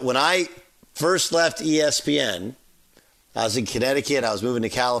is a real. When I first left ESPN, I was in Connecticut. I was moving to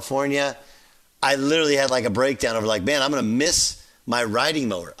California. I literally had like a breakdown over like, man, I'm going to miss my riding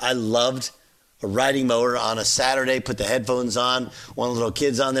mower. I loved a riding mower on a Saturday, put the headphones on, one of the little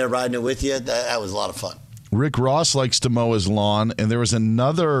kids on there riding it with you. That was a lot of fun. Rick Ross likes to mow his lawn, and there was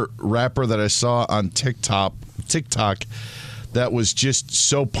another rapper that I saw on TikTok that was just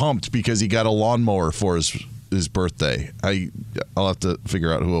so pumped because he got a lawnmower for his birthday. I'll have to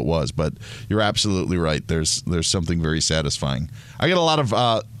figure out who it was, but you're absolutely right. There's something very satisfying. I get a lot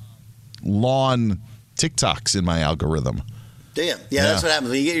of lawn TikToks in my algorithm. Damn. Yeah, that's what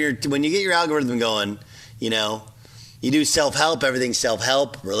happens when you get your algorithm going. You do self-help, everything's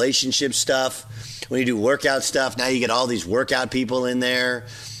self-help, relationship stuff. When you do workout stuff, now you get all these workout people in there.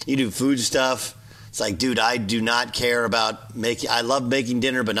 You do food stuff. It's like, dude, I do not care about making. I love making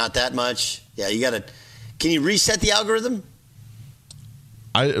dinner, but not that much. Yeah, you got to. Can you reset the algorithm?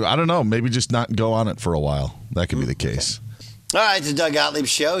 I don't know. Maybe just not go on it for a while. That could be the case. All right, it's the Doug Gottlieb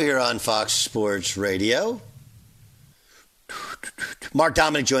Show here on Fox Sports Radio. Mark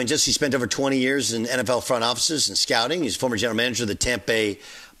Dominic joins us. He spent over 20 years in NFL front offices and scouting. He's former general manager of the Tampa Bay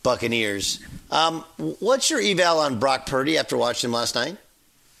Buccaneers. What's your eval on Brock Purdy after watching him last night?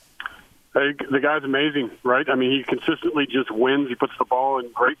 Hey, the guy's amazing, right? I mean, he consistently just wins. He puts the ball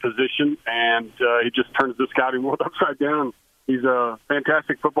in great position, and he just turns the scouting world upside down. He's a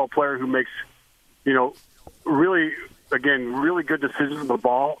fantastic football player who makes, really good decisions with the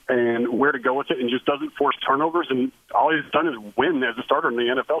ball and where to go with it, and just doesn't force turnovers. And all he's done is win as a starter in the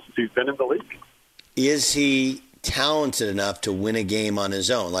NFL since he's been in the league. Is he talented enough to win a game on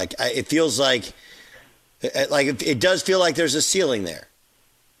his own? It feels like it does feel like there's a ceiling there.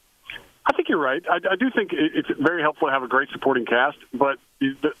 I think you're right. I do think it's very helpful to have a great supporting cast, but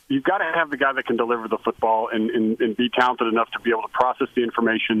you've got to have the guy that can deliver the football and be talented enough to be able to process the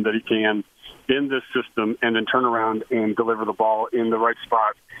information that he can in this system and then turn around and deliver the ball in the right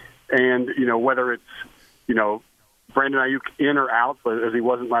spot. And, whether it's, Brandon Ayuk in or out, as he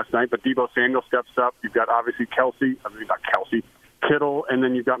wasn't last night, but Deebo Samuel steps up. You've got obviously Kittle, and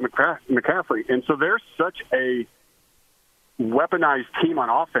then you've got McCaffrey. And so there's such a weaponized team on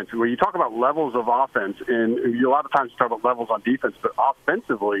offense where you talk about levels of offense, and a lot of times you talk about levels on defense, but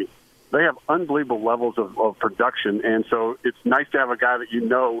offensively they have unbelievable levels of production. And so it's nice to have a guy that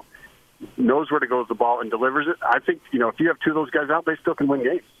knows where to go with the ball and delivers it. I think, if you have two of those guys out, they still can win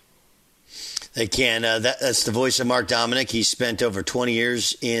games. They can. That's the voice of Mark Dominic. He spent over 20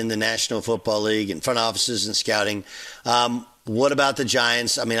 years in the National Football League, in front offices and scouting. What about the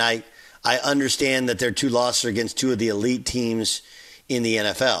Giants? I mean, I understand that their two losses are against two of the elite teams in the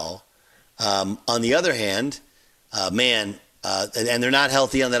NFL. On the other hand, and they're not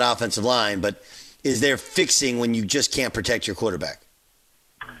healthy on that offensive line, but is there fixing when you just can't protect your quarterback?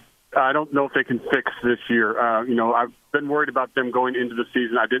 I don't know if they can fix this year. I've been worried about them going into the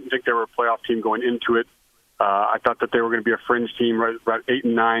season. I didn't think they were a playoff team going into it. I thought that they were going to be a fringe team, right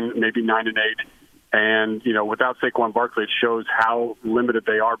 8-9, maybe 9-8. And, without Saquon Barkley, it shows how limited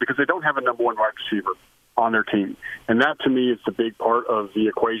they are because they don't have a number one wide receiver on their team. And that, to me, is the big part of the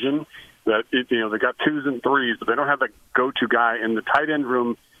equation. That, they got twos and threes, but they don't have the go-to guy. And the tight end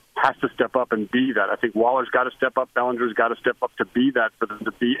room has to step up and be that. I think Waller's got to step up. Bellinger's got to step up to be that for them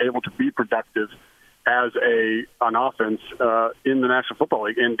to be able to be productive as an offense in the National Football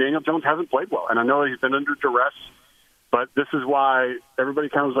League. And Daniel Jones hasn't played well. And I know he's been under duress. But this is why everybody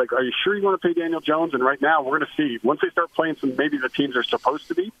kind of was like, are you sure you want to pay Daniel Jones? And right now we're going to see. Once they start playing some maybe the teams are supposed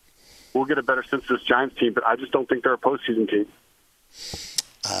to be, we'll get a better sense of this Giants team. But I just don't think they're a postseason team.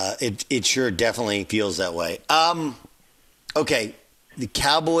 It sure definitely feels that way. Okay, the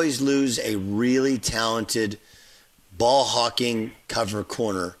Cowboys lose a really talented ball-hawking cover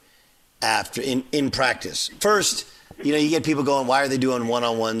corner after in practice. First, you get people going, why are they doing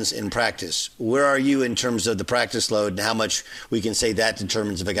one-on-ones in practice? Where are you in terms of the practice load and how much we can say that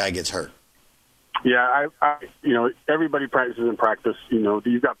determines if a guy gets hurt? Yeah, everybody practices in practice.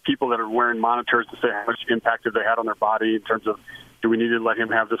 You've got people that are wearing monitors to say how much impact have they had on their body in terms of, do we need to let him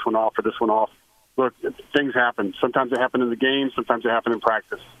have this one off or this one off? Look, things happen. Sometimes they happen in the game. Sometimes they happen in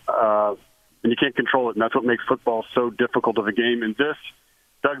practice. And you can't control it, and that's what makes football so difficult of a game. And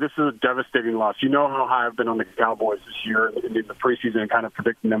Doug, this is a devastating loss. You know how high I've been on the Cowboys this year in the preseason and kind of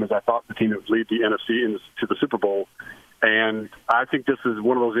predicting them as I thought the team that would lead the NFC to the Super Bowl. And I think this is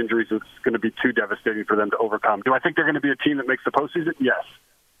one of those injuries that's going to be too devastating for them to overcome. Do I think they're going to be a team that makes the postseason? Yes.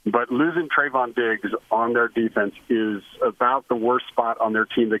 But losing Trayvon Diggs on their defense is about the worst spot on their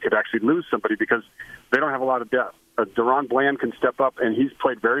team they could actually lose somebody because they don't have a lot of depth. Deron Bland can step up, and he's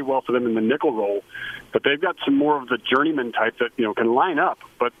played very well for them in the nickel role. But they've got some more of the journeyman type that can line up,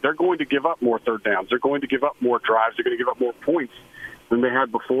 but they're going to give up more third downs. They're going to give up more drives. They're going to give up more points than they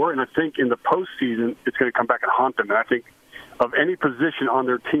had before. And I think in the postseason, it's going to come back and haunt them. And I think of any position on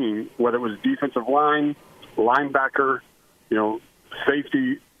their team, whether it was defensive line, linebacker,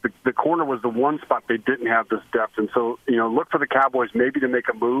 safety, the corner was the one spot they didn't have this depth. And so, look for the Cowboys maybe to make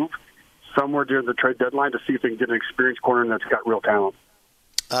a move somewhere during the trade deadline to see if they can get an experienced corner that's got real talent.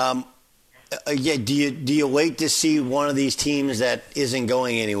 Do you wait to see one of these teams that isn't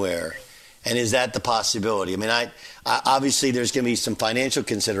going anywhere? And is that the possibility? I mean, I obviously there's going to be some financial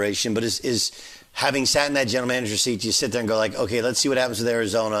consideration, but is having sat in that general manager seat, you sit there and go like, okay, let's see what happens with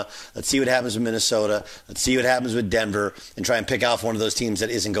Arizona. Let's see what happens with Minnesota. Let's see what happens with Denver, and try and pick off one of those teams that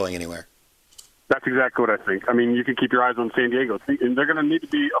isn't going anywhere. That's exactly what I think. I mean, you can keep your eyes on San Diego, and they're going to need to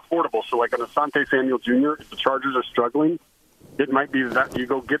be affordable. So, like on Asante Samuel Jr., if the Chargers are struggling, it might be that you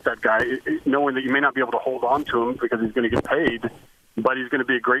go get that guy, knowing that you may not be able to hold on to him because he's going to get paid, but he's going to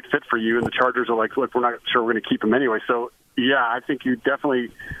be a great fit for you. And the Chargers are like, look, we're not sure we're going to keep him anyway. So, yeah, I think you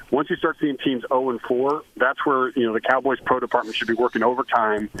definitely, once you start seeing teams 0-4, that's where, the Cowboys pro department should be working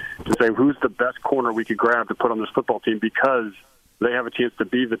overtime to say who's the best corner we could grab to put on this football team, because they have a chance to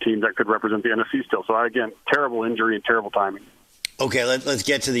be the team that could represent the NFC still. So, again, terrible injury and terrible timing. Okay, let's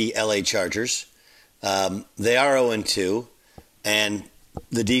get to the L.A. Chargers. They are 0-2, and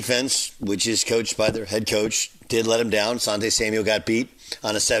the defense, which is coached by their head coach, did let him down. Asante Samuel got beat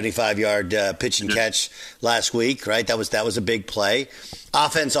on a 75-yard pitch and catch last week, right? That was a big play.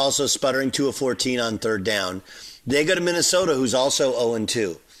 Offense also sputtering 2 of 14 on third down. They go to Minnesota, who's also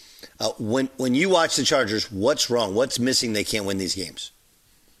 0-2. When you watch the Chargers, what's wrong? What's missing? They can't win these games.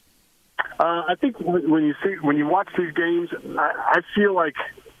 I think when you watch these games, I feel like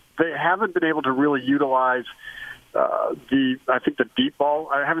they haven't been able to really utilize the deep ball.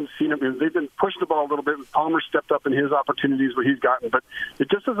 I haven't seen them. They've been pushing the ball a little bit. Palmer stepped up in his opportunities where he's gotten, but it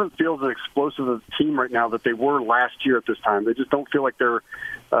just doesn't feel as explosive a team right now that they were last year at this time. They just don't feel like they're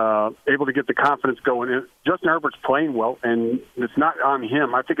able to get the confidence going. Justin Herbert's playing well, and it's not on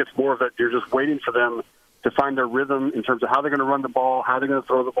him. I think it's more of that you're just waiting for them to find their rhythm in terms of how they're going to run the ball, how they're going to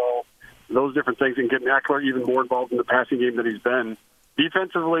throw the ball, those different things, and getting Eckler even more involved in the passing game than he's been.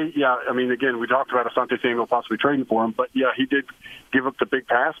 Defensively, yeah, I mean, again, we talked about Asante Samuel possibly trading for him, but yeah, he did give up the big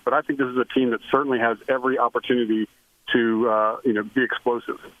pass. But I think this is a team that certainly has every opportunity to, be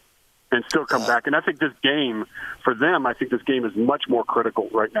explosive and still come back. And I think this game, for them, this game is much more critical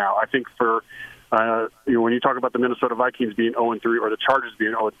right now. I think for, when you talk about the Minnesota Vikings being 0-3 or the Chargers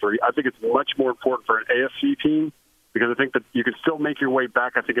being 0-3, I think it's much more important for an AFC team, because I think that you can still make your way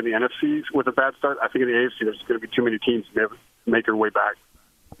back, I think, in the NFCs with a bad start. I think in the AFC there's going to be too many teams to make your way back.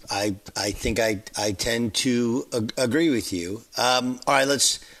 I think I tend to agree with you. All right,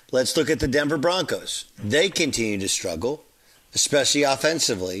 let's look at the Denver Broncos. They continue to struggle, especially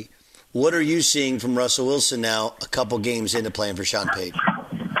offensively. What are you seeing from Russell Wilson now, a couple games into playing for Sean Payton?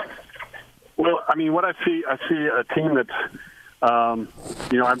 Well, I mean, what I see a team that's, I'm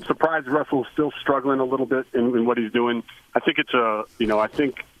surprised Russell's still struggling a little bit in what he's doing. I think it's I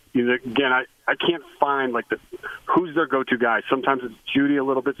can't find who's their go-to guy. Sometimes it's Judy a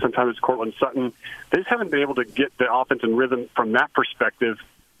little bit. Sometimes it's Cortland Sutton. They just haven't been able to get the offense in rhythm from that perspective.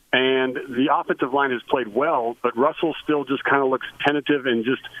 And the offensive line has played well, but Russell still just kind of looks tentative and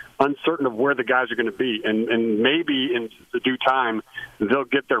just uncertain of where the guys are going to be. And maybe in the due time they'll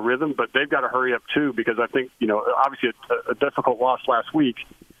get their rhythm, but they've got to hurry up too, because I think, obviously a difficult loss last week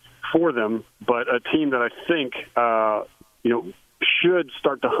for them, but a team that I think, should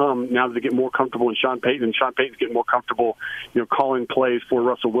start to hum now that they get more comfortable in Sean Payton, and Sean Payton's getting more comfortable, calling plays for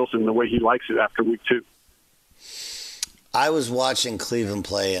Russell Wilson the way he likes it after week 2. I was watching Cleveland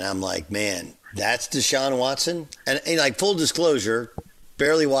play, and I'm like, man, that's Deshaun Watson? And full disclosure,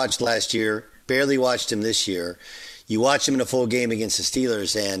 barely watched last year, barely watched him this year. You watch him in a full game against the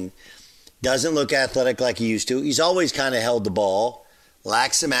Steelers, and doesn't look athletic like he used to. He's always kind of held the ball,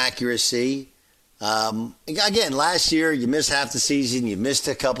 lacks some accuracy. Again, last year, you missed half the season. You missed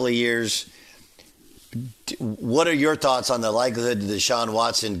a couple of years. What are your thoughts on the likelihood that Deshaun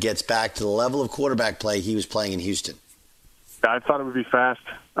Watson gets back to the level of quarterback play he was playing in Houston? I thought it would be fast.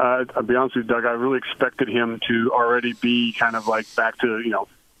 I'll be honest with you, Doug. I really expected him to already be kind of back to,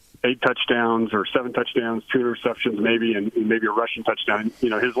 8 touchdowns or 7 touchdowns, 2 interceptions maybe, and maybe a rushing touchdown.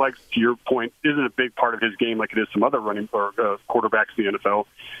 His legs, to your point, isn't a big part of his game like it is some other running or quarterbacks in the NFL.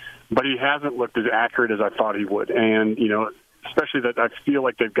 But he hasn't looked as accurate as I thought he would. And, especially that I feel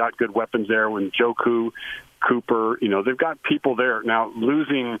like they've got good weapons there when Joku, Cooper, they've got people there. Now,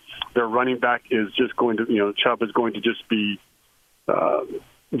 losing their running back is just going to, Chubb is going to just be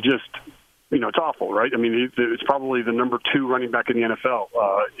it's awful, right? I mean, it's probably the number 2 running back in the NFL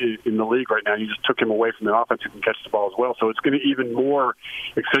in the league right now. You just took him away from the offense who can catch the ball as well. So it's going to even more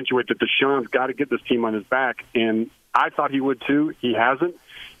accentuate that Deshaun's got to get this team on his back. And I thought he would too. He hasn't.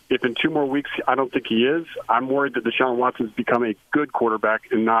 If in 2 more weeks, I don't think he is, I'm worried that Deshaun Watson's become a good quarterback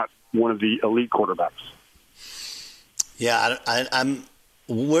and not one of the elite quarterbacks. Yeah, I'm.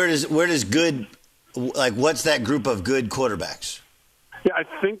 Where does good, what's that group of good quarterbacks? Yeah, I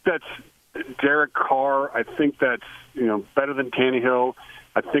think that's Derek Carr. I think that's better than Tannehill.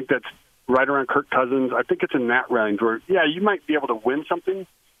 I think that's right around Kirk Cousins. I think it's in that range where you might be able to win something,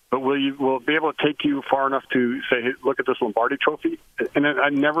 but will it be able to take you far enough to say, hey, look at this Lombardi trophy? And I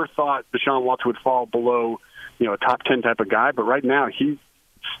never thought Deshaun Watson would fall below, a top 10 type of guy, but right now he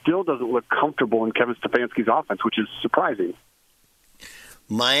still doesn't look comfortable in Kevin Stefanski's offense, which is surprising.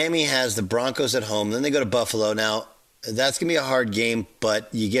 Miami has the Broncos at home. Then they go to Buffalo. Now, that's going to be a hard game, but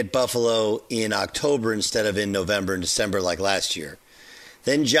you get Buffalo in October instead of in November and December like last year.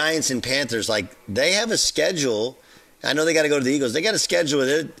 Then Giants and Panthers, they have a schedule. I know they got to go to the Eagles. They got a schedule.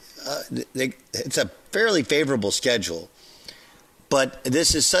 It's a fairly favorable schedule. But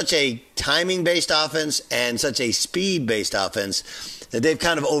this is such a timing-based offense and such a speed-based offense that they've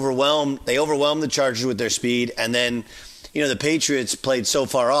kind of overwhelmed the Chargers with their speed. And then, the Patriots played so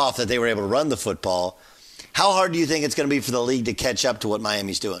far off that they were able to run the football. How hard do you think it's going to be for the league to catch up to what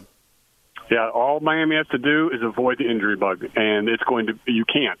Miami's doing? Yeah, all Miami has to do is avoid the injury bug, and you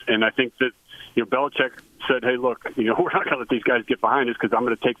can't. And I think that, Belichick said, hey, look, we're not going to let these guys get behind us because I'm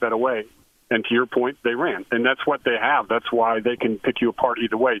going to take that away. And to your point, they ran. And that's what they have. That's why they can pick you apart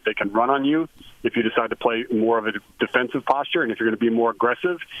either way. They can run on you if you decide to play more of a defensive posture. And if you're going to be more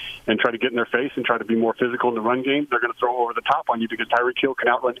aggressive and try to get in their face and try to be more physical in the run game, they're going to throw over the top on you because Tyreek Hill can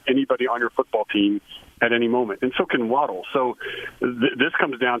outrun anybody on your football team at any moment. And so can Waddle. So this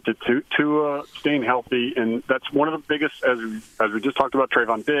comes down to staying healthy. And that's one of the biggest, as we just talked about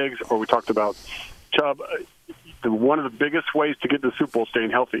Trayvon Diggs, or we talked about Chubb, one of the biggest ways to get to the Super Bowl is staying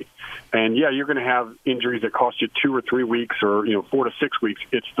healthy. And, yeah, you're going to have injuries that cost you 2 or 3 weeks or, 4 to 6 weeks.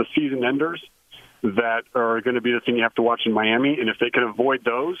 It's the season enders that are going to be the thing you have to watch in Miami. And if they can avoid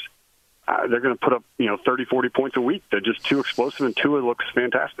those, they're going to put up, 30, 40 points a week. They're just too explosive, and Tua looks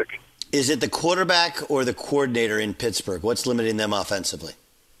fantastic. Is it the quarterback or the coordinator in Pittsburgh? What's limiting them offensively?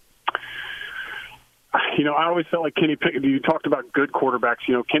 I always felt like Kenny Pickett, you talked about good quarterbacks.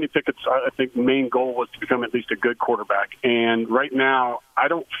 Kenny Pickett's, I think, main goal was to become at least a good quarterback. And right now, I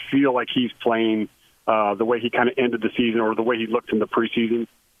don't feel like he's playing the way he kind of ended the season or the way he looked in the preseason.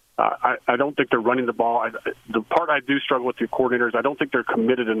 I don't think they're running the ball. The part I do struggle with the coordinators, I don't think they're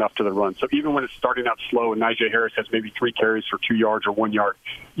committed enough to the run. So even when it's starting out slow and Najee Harris has maybe 3 carries for 2 yards or 1 yard,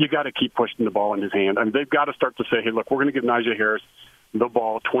 you got to keep pushing the ball in his hand. I mean, they've got to start to say, hey, look, we're going to give Najee Harris the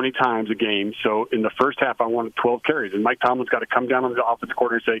ball 20 times a game. So in the first half, I wanted 12 carries. And Mike Tomlin's got to come down on the offensive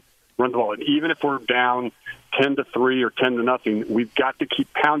coordinator and say, run the ball. And even if we're down 10-3 or 10-0, we've got to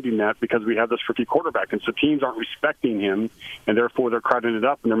keep pounding that because we have this rookie quarterback. And so teams aren't respecting him, and therefore they're crowding it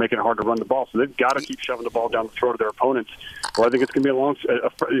up, and they're making it hard to run the ball. So they've got to keep shoving the ball down the throat of their opponents. Or I think it's going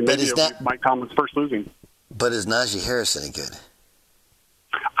to be Mike Tomlin's first losing. But is Najee Harris any good?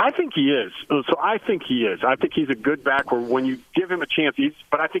 I think he is. So I think he is. I think he's a good back where when you give him a chance,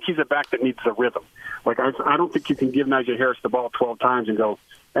 but I think he's a back that needs the rhythm. Like, I don't think you can give Najee Harris the ball 12 times and go,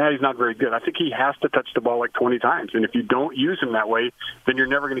 he's not very good. I think he has to touch the ball like 20 times. And if you don't use him that way, then you're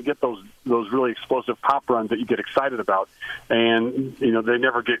never going to get those really explosive pop runs that you get excited about. And, they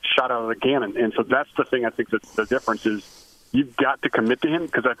never get shot out of the cannon. And so that's the thing I think that the difference is you've got to commit to him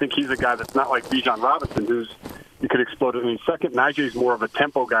because I think he's a guy that's not like Bijan Robinson, you could explode at any second. Najee's more of a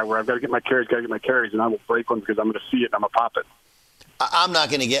tempo guy where I've got to get my carries, and I will break one because I'm going to see it and I'm going to pop it. I'm not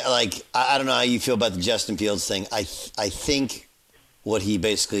going to get, I don't know how you feel about the Justin Fields thing. I think what he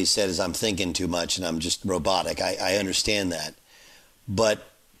basically said is I'm thinking too much and I'm just robotic. I understand that. But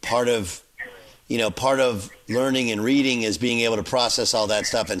part of learning and reading is being able to process all that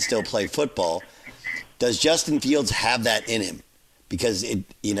stuff and still play football. Does Justin Fields have that in him? Because it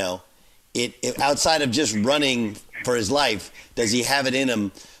outside of just running for his life, does he have it in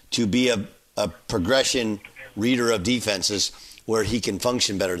him to be a progression reader of defenses where he can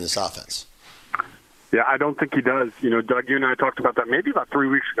function better in this offense? Yeah, I don't think he does. Doug, you and I talked about that maybe about 3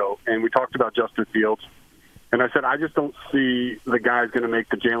 weeks ago, and we talked about Justin Fields. And I said, I just don't see the guy's going to make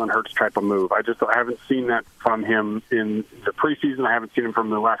the Jalen Hurts type of move. I haven't seen that from him in the preseason. I haven't seen him from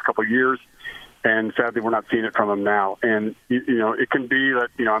the last couple of years. And sadly, we're not seeing it from him now. And, it can be that,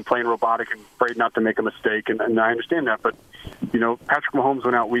 I'm playing robotic and afraid not to make a mistake. And I understand that. But, Patrick Mahomes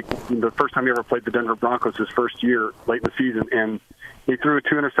went out the first time he ever played the Denver Broncos his first year late in the season. And he threw 2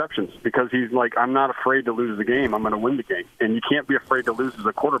 interceptions because he's like, I'm not afraid to lose the game. I'm going to win the game. And you can't be afraid to lose as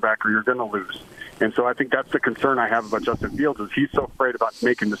a quarterback or you're going to lose. And so I think that's the concern I have about Justin Fields is he's so afraid about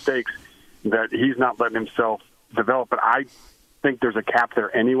making mistakes that he's not letting himself develop. But I think there's a cap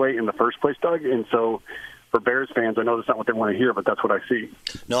there anyway in the first place, Doug. And so for Bears fans, I know that's not what they want to hear, but that's what I see.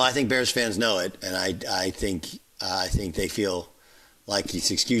 No, I think Bears fans know it, and I think they feel like these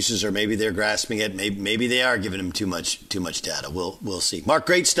excuses, or maybe they're grasping it. Maybe they are giving him too much data. We'll see. Mark,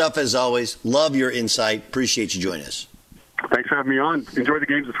 great stuff as always. Love your insight. Appreciate you joining us. Thanks for having me on. Enjoy the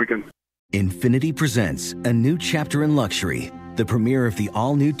games this weekend. Infinity presents a new chapter in luxury, the premiere of the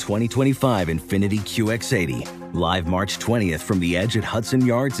all-new 2025 Infiniti QX80, live March 20th from the Edge at Hudson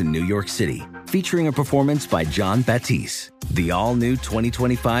Yards in New York City, featuring a performance by John Batiste. The all-new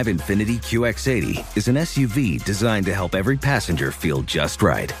 2025 Infiniti QX80 is an SUV designed to help every passenger feel just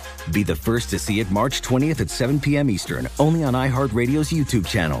right. Be the first to see it March 20th at 7 p.m. Eastern, only on iHeartRadio's YouTube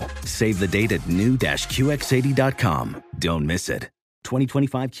channel. Save the date at new-QX80.com. Don't miss it.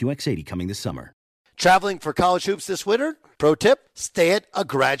 2025 QX80 coming this summer. Traveling for college hoops this winter? Pro tip, stay at a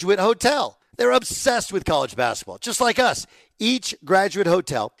graduate hotel. They're obsessed with college basketball, just like us. Each graduate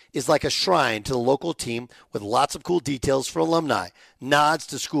hotel is like a shrine to the local team with lots of cool details for alumni. Nods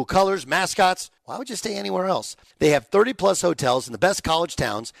to school colors, mascots. Why would you stay anywhere else? They have 30-plus hotels in the best college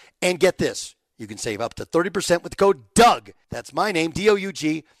towns. And get this, you can save up to 30% with code DOUG. That's my name,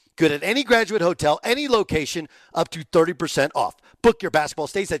 D-O-U-G. Good at any graduate hotel, any location, up to 30% off. Book your basketball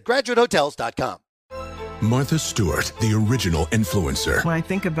stays at graduatehotels.com. Martha Stewart, the original influencer. When I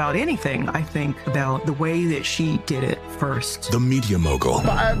think about anything, I think about the way that she did it first. The media mogul.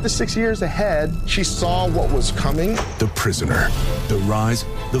 5 to 6 years ahead, she saw what was coming. The prisoner. The rise,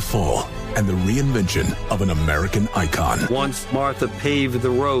 the fall, and the reinvention of an American icon. Once Martha paved the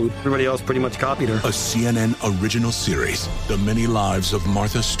road, everybody else pretty much copied her. A CNN original series, The Many Lives of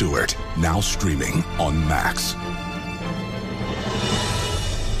Martha Stewart, now streaming on Max.